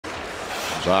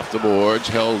It's off the boards,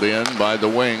 held in by the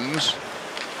wings.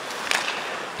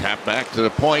 Tap back to the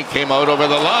point, came out over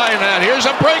the line, and here's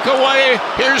a breakaway.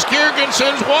 Here's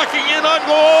Girgensons walking in on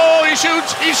goal. He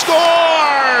shoots, he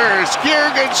scores!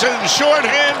 Girgensons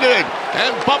shorthanded,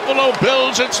 and Buffalo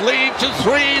builds its lead to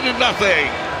 3-0.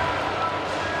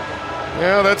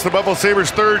 Yeah, that's the Buffalo Sabres'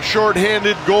 third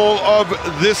shorthanded goal of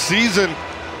this season.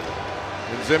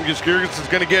 And Zemgus Girgensons is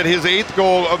going to get his 8th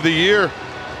goal of the year.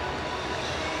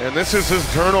 And this is his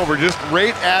turnover just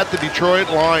right at the Detroit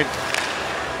line.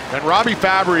 And Robbie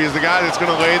Fabry is the guy that's going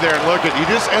to lay there and look at. He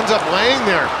just ends up laying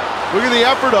there. Look at the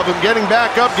effort of him getting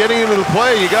back up, getting into the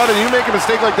play. You make a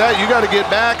mistake like that, you got to get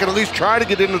back and at least try to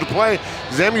get into the play.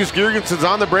 Zemgus Girgensons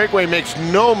on the breakaway makes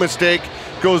no mistake.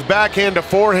 Goes backhand to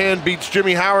forehand, beats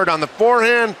Jimmy Howard on the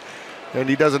forehand, and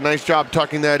he does a nice job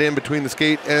tucking that in between the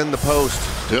skate and the post.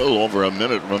 Still over a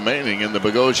minute remaining in the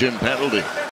Bogosian penalty.